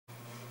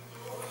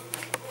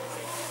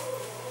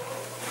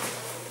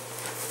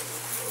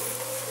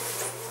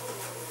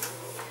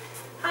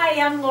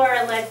Hi, I'm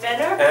Laura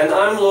Ledbetter. And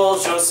I'm Lowell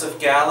Joseph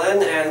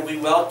Gallin, and we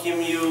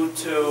welcome you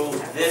to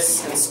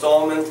this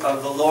installment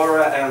of the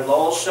Laura and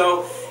Lowell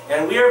Show.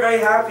 And we are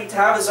very happy to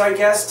have as our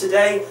guest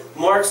today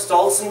Mark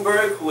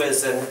Stolzenberg, who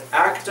is an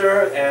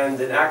actor and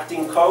an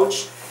acting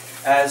coach,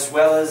 as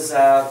well as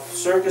a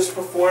circus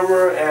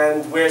performer,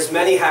 and wears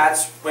many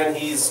hats when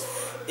is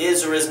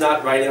or is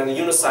not riding on a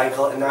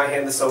unicycle. And now I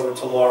hand this over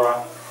to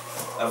Laura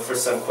for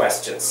some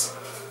questions.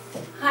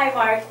 Hi,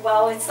 Mark.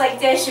 Well, it's like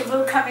deja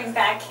vu coming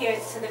back here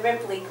to the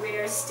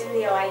Ripley-Grier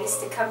studio. I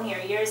used to come here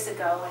years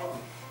ago and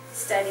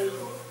study,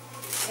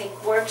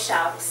 take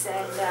workshops,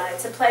 and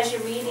it's a pleasure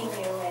meeting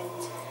you. And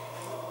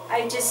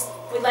I just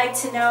would like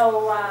to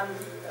know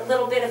a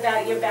little bit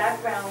about your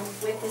background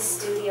with this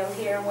studio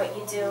here and what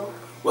you do.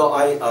 Well,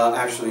 I'm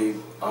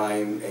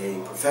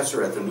a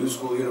professor at the New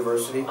School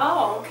University.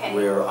 Oh, okay.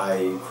 Where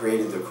I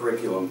created the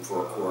curriculum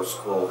for a course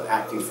called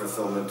Acting for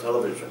Film and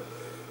Television.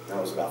 That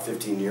was about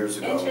 15 years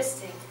ago.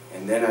 Interesting.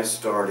 And then I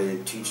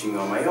started teaching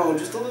on my own,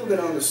 just a little bit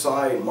on the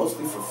side,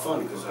 mostly for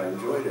fun because I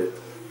enjoyed it.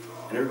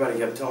 And everybody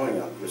kept telling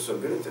me, "You're so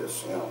good at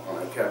this," you know.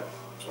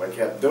 So I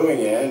kept doing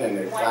it, and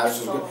the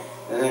class was good.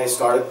 And then I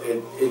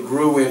started. It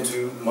grew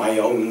into my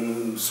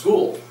own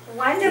school.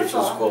 Wonderful.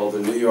 Which is called the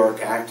New York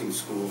Acting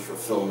School for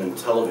Film and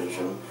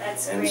Television.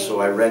 That's and great.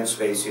 So I rent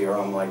space here.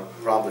 I'm like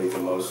probably the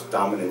most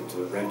dominant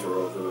renter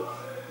of the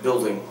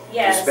building,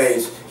 yes. The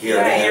space here.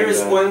 Right. Here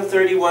is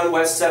 131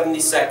 West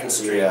 72nd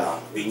Street, yeah.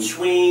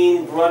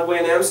 Between Broadway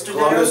and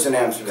Amsterdam. Columbus and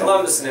Amsterdam.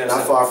 Columbus and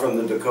Amsterdam. Not far from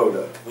the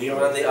Dakota. We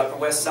are on the Upper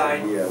West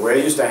Side. Yeah, where I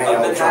used to hang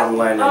out with John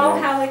Lennon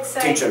and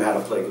teach him how to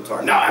play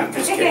guitar. No, I'm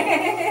just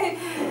kidding.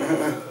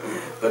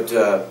 But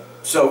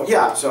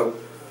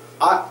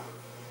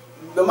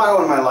the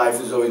motto in my life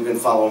has always been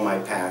follow my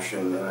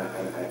passion,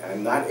 and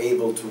I'm not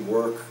able to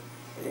work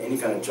in any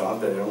kind of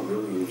job that I don't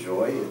really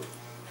enjoy.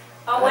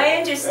 Oh, I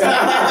understand.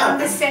 I'm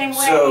the same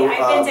way. So,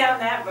 I've been down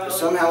that road.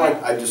 Somehow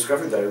I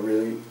discovered that I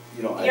really,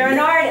 you know... You're an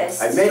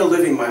artist. I've made a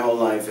living my whole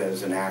life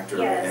as an actor,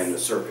 yes. and a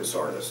circus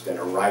artist and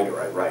a writer.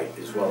 I write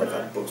as well. I've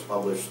got books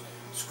published,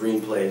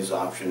 screenplays,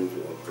 optioned,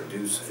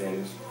 produce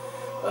things.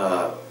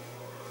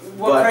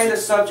 What kind of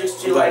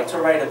subjects do you like to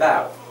write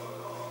about?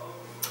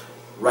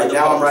 Right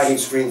now I'm writing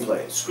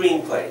screenplays.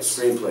 Screenplays.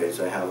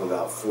 Screenplays. I have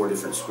about 4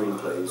 different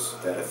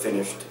screenplays that I've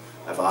finished.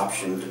 I've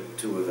optioned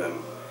 2 of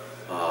them.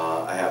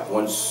 I have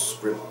 1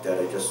 script that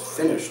I just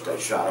finished. I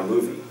shot a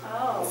movie,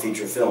 a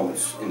feature film.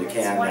 It's in the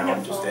can now.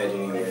 I'm just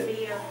editing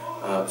it.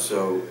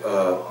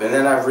 And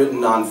then I've written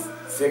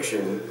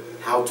non-fiction,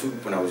 how-to,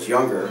 when I was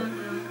younger,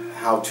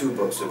 how-to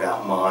books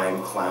about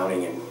mime,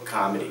 clowning, and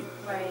comedy.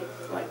 Right.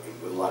 Like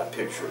with a lot of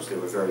pictures. They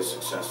were very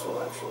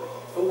successful, actually.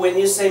 When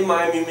you say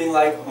mime, you mean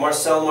like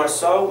Marcel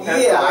Marceau?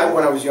 Yeah,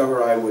 when I was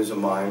younger, I was a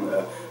mime.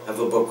 I have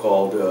a book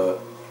called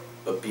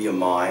Be a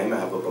Mime. I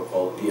have a book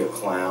called Be a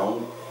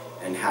Clown,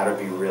 and How to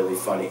Be Really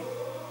Funny.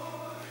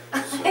 I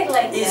like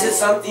that. Is it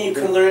something you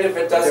can learn if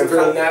it doesn't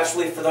come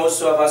naturally for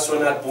those of us who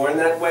are not born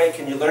that way?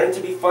 Can you learn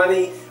to be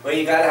funny, or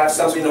you got to have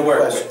something to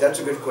work with? That's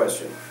a good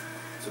question.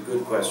 It's a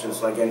good question.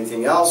 It's like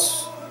anything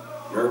else.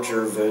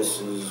 Nurture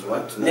versus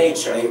what?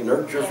 Nature.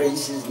 Nurture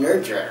versus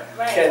nurture.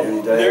 Right.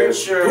 Can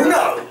nurture... Who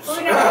knows?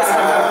 Who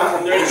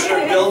knows?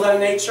 Nurture build on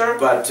nature?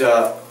 But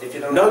if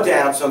you don't no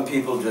doubt some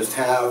people just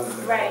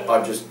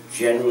are just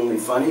genuinely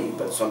funny,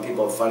 but some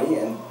people are funny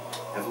and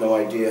have no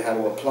idea how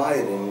to apply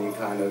it in any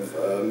kind of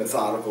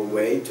methodical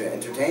way to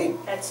entertain.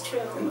 That's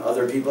true. And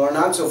other people are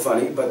not so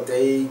funny, but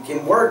they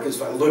can work as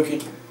fun. Look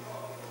at...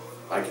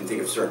 I can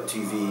think of certain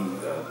TV,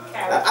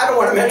 I don't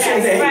want to mention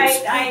names,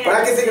 right, but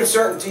I can think of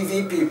certain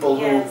TV people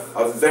who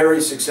are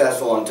very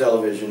successful on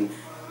television,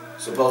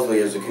 supposedly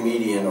as a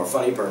comedian or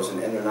funny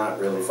person, and they're not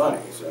really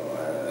funny. So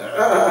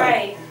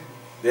right.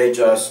 They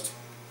just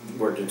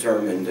were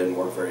determined and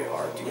worked very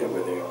hard to get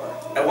where they are.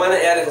 I want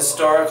to add a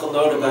historical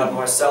note about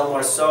Marcel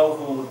Marceau,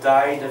 who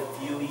died a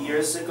few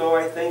years ago,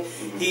 I think.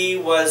 He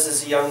was,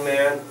 as a young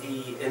man,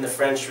 in the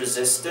French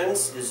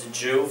Resistance. He's a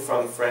Jew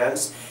from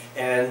France.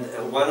 And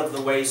one of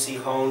the ways he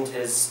honed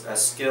his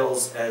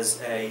skills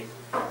as a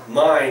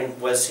mime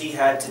was he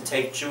had to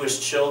take Jewish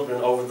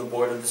children over the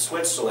border to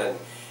Switzerland.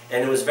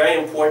 And it was very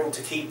important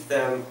to keep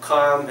them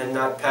calm and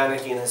not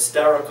panicking and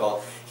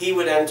hysterical. He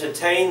would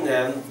entertain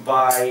them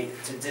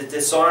to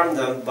disarm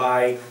them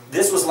by,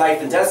 this was life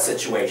and death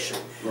situation,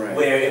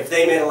 where if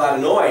they made a lot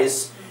of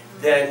noise,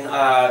 then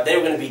they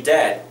were going to be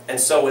dead, and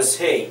so was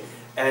he.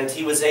 And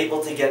he was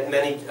able to get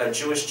many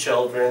Jewish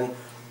children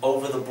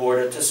over the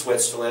border to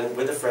Switzerland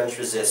with the French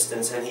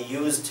Resistance, and he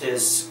used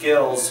his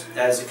skills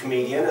as a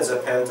comedian, as a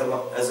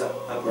pantomimist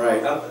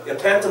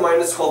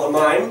called a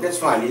mime. That's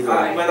fine, either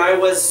way. When I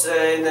was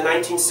in the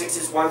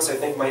 1960s once, I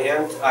think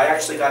I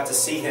actually got to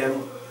see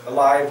him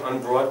live on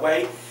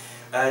Broadway.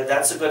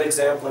 That's a good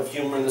example of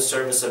humor in the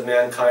service of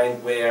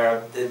mankind,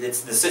 where the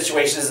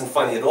situation isn't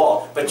funny at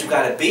all, but you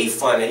got to be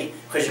funny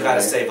because you got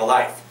to save a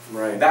life.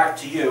 Right. Back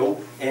to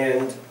you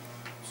and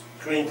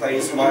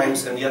screenplays,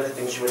 mimes, and the other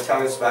things you were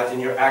telling us about in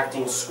your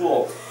acting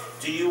school.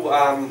 Do you...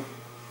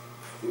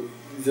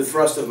 The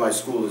thrust of my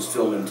school is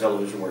film and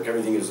television work.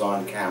 Everything is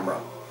on camera.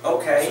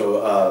 Okay.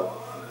 So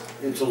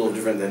it's a little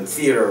different than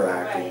theater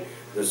acting. Right.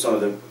 There's some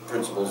of the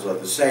principles are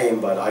the same,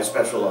 but I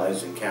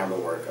specialize in camera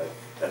work.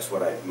 That's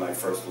what my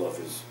first love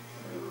is,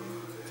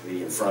 to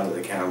be in front of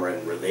the camera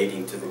and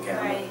relating to the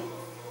camera. Right.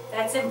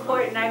 That's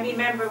important. I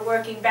remember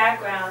working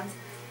background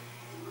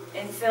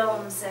in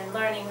films and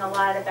learning a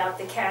lot about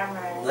the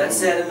camera.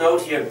 Let's add a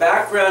note here.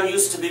 Background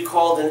used to be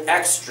called an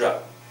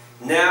extra.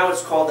 Now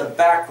it's called a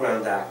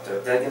background actor.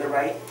 Did I get it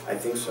right? I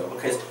think so.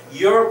 Okay,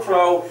 you're a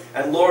pro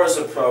and Laura's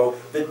a pro,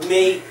 but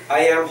me, I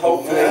am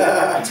hopefully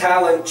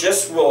talent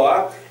just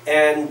raw.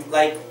 And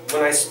like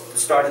when I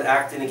started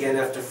acting again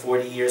after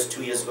 40 years,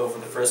 2 years ago for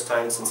the first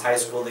time since high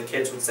school, the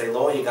kids would say,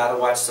 Laura, you got to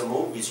watch some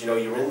movies, you know,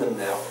 you're in them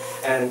now.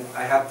 And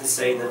I have to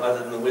say that other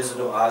than The Wizard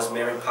of Oz,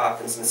 Mary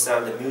Poppins, and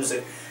Sound of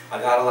Music, I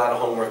got a lot of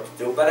homework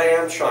to do, but I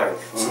am trying.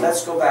 So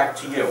let's go back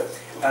to you.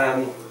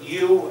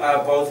 You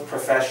are both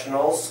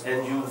professionals,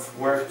 and you've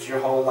worked your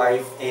whole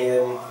life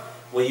in,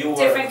 well, you were...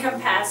 Different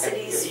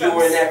capacities. You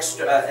were an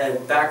extra,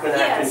 background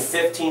actor in Yes.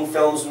 15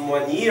 films in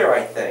 1 year,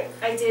 I think.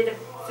 I did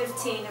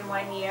 15 in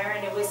 1 year,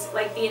 and it was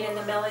like being in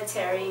the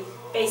military,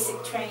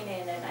 basic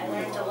training, and I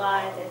learned a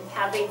lot, and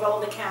how they roll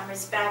the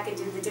cameras back and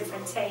do the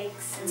different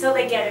takes until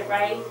they get it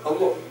right.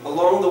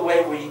 Along the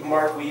way,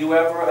 Mark, were you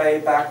ever a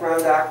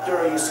background actor,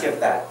 or you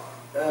skipped that?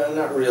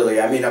 Not really.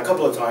 I mean, a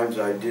couple of times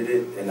I did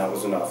it, and that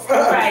was enough.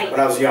 Right. When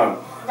I was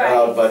young.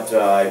 Right. But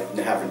I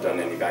haven't done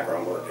any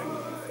background work in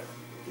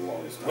a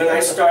long time. When I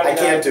started, I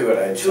can't do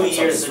it. 2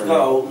 years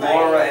ago,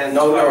 Laura and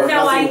No,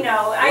 No, I nothing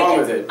know. wrong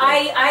with it.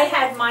 I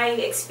had my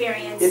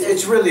experience.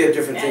 It's really a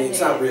different thing. and- It's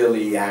not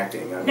really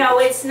acting. I mean, No,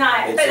 it's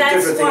not. it's But a that's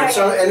different thing. why It's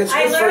and it's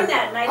I good learned for,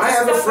 that, and I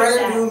have a discovered friend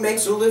that. who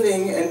makes a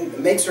living and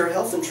makes her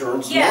health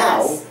insurance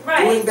Yes, now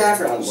right. doing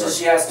background So work.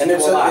 she has to and do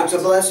it's a lot. It's a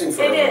blessing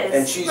for It her. is,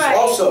 And she's right.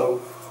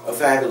 also a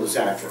fabulous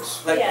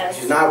actress. Like, Yes.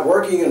 She's not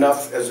working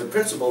enough as a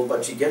principal,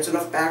 but she gets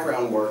enough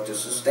background work to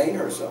sustain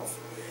herself.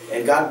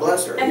 And God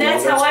bless her. And you know,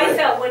 that's how I great.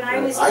 felt when I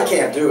was I doing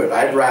can't do it.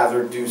 I'd Right.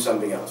 rather do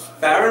something else.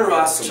 Baron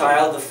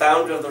Rothschild, the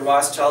founder of the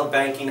Rothschild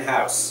Banking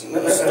House,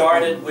 who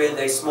started with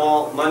a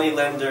small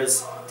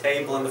moneylender's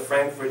table in the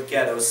Frankfurt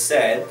ghetto,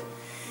 said,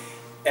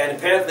 and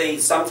apparently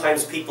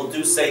sometimes people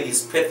do say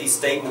these pithy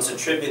statements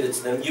attributed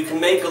to them, you can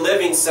make a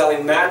living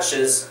selling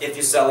matches if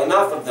you sell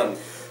enough of them.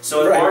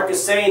 So what Right. Mark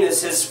is saying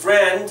is his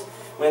friend,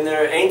 when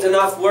there ain't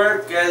enough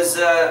work as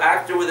an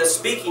actor with a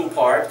speaking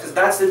part, because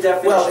that's the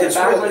definition. Well, of it's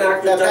background really,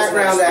 actor that doesn't have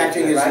background speaking,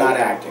 acting is right? not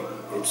acting.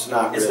 It's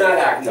not. It's really, not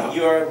acting. No.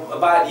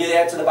 You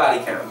add to the body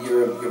count.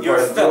 You're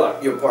a filler.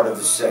 You're part of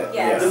the set.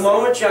 Yes. The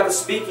moment you have a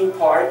speaking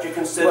part, you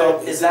consider,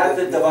 is that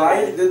the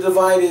divide? The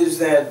divide is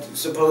that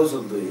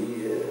supposedly,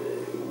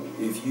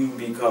 if you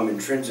become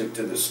intrinsic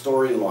to the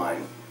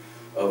storyline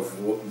of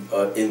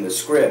in the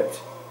script,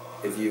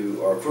 if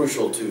you are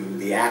crucial to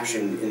the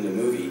action in the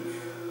movie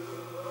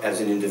as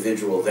an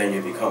individual, then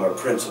you become a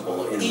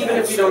principal in Even that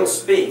if you don't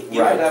story. speak,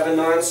 you Right. could have a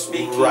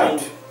non-speaking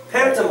Right.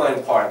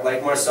 pantomime part,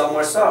 like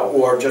Marcel.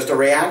 Or just a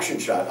reaction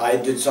shot. I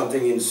did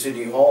something in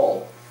City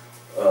Hall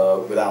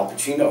with Al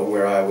Pacino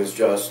where I was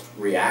just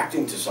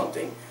reacting to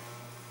something.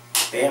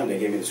 Bam, they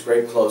gave me this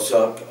great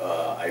close-up.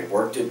 I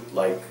worked it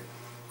like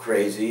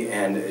crazy,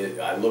 and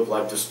I looked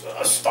like just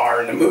a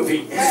star in the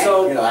movie.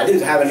 So, you know, I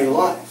didn't have any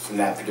lines in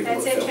that particular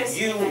That's film.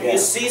 interesting. You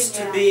cease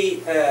to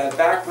be a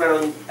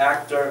background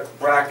actor,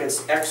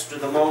 brackets, extra,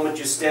 the moment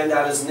you stand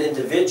out as an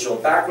individual.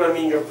 Background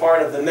meaning you're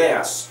part of the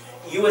mass.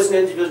 You as an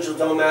individual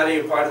don't matter,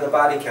 you're part of the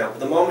body count. But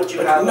the moment you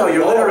have... No,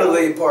 you're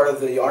literally part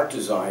of the art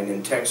design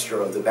and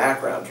texture of the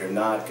background. You're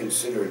not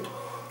considered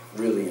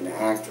really an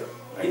actor.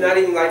 You're not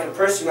even like a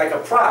person, like a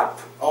prop.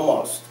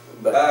 Almost.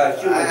 But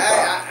Human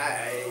prop.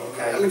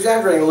 I'm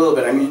exaggerating a little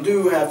bit. I mean, you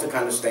do have to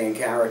kind of stay in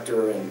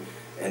character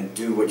and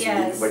do what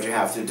Yes. you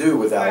have to do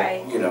without,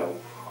 Right. you know,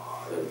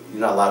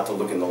 you're not allowed to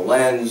look in the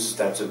lens.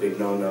 That's a big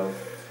no-no.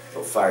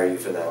 They'll fire you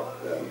for that.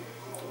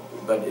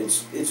 But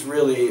it's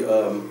really,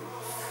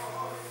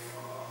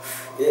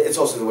 it's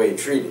also the way you're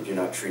treated. You're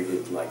not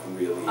treated like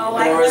really. Oh,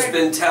 I Laura's heard-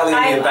 been telling me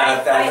I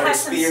about that, her have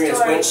some experience,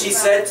 when stories she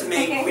about- said to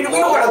me, We don't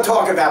want to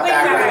talk about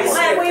background work.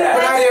 right.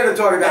 We're not here to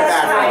talk about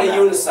That's background on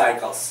work. the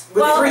unicycles.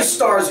 With Well, 3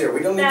 stars here.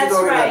 We don't need to that's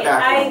talk about right.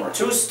 background work.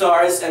 2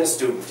 stars and a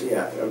student.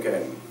 Yeah,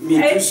 okay.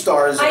 Me, 2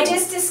 stars. I and-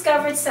 just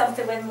discovered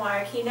something with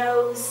Mark. He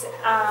knows,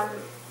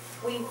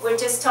 we were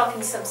just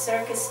talking some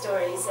circus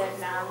stories,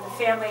 and the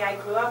family I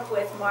grew up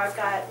with, Mark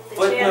got the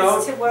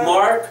chance to Footnote, work.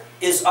 Mark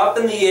is up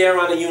in the air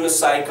on a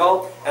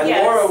unicycle, and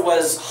Yes. Laura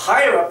was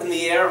higher up in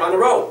the air on a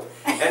rope.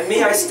 And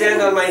me, I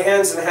stand on my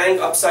hands and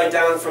hang upside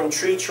down from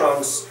tree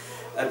trunks,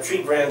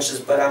 tree branches,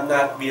 but I'm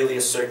not really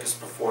a circus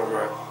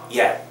performer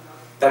yet.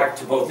 Back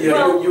to both of you.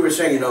 Well- you were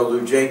saying you know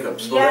Lou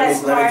Jacobs. Well,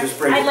 Yes, let me Mark. just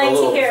bring I'd a like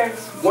little, to hear.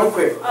 one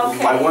quick,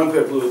 Okay. my one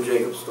quick Lou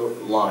Jacobs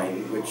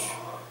line, which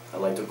I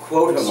like to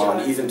quote him on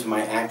Sure. even to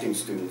my acting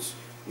students.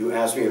 You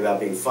asked me about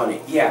being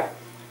funny. Yeah.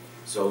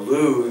 So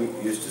Lou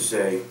used to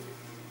say,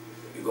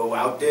 you go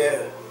out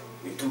there,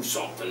 you do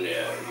something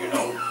there, you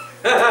know.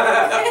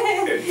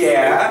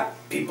 Yeah.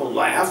 People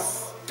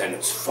laugh, then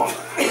it's funny.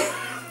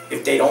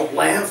 If they don't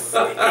laugh,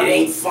 it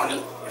ain't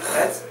funny.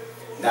 That's,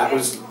 That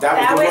was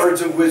the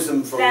words of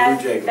wisdom from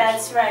Lou Jacobs.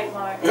 That's right,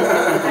 Mark.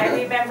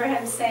 I remember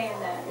him saying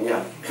that.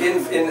 Yeah.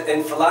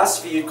 In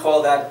philosophy, you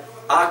call that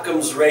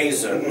Occam's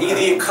razor.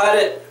 Either you cut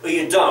it or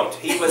you don't.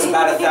 He was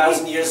about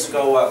 1,000 years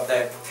ago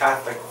the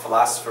Catholic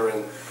philosopher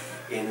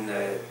in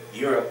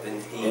Europe,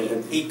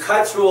 and he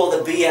cut through all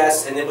the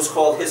BS, and it was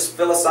called his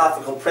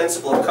philosophical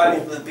principle of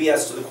cutting through the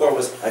BS to the core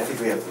was I think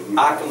we have to leave.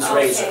 Occam's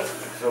razor.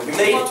 So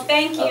Well,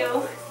 thank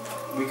you.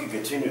 we could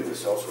continue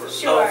this elsewhere.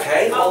 Sure.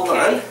 Okay, hold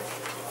on.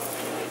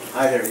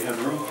 Hi there, you have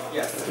room?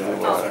 Yeah.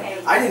 Okay.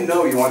 I didn't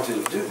know you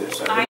wanted to do this.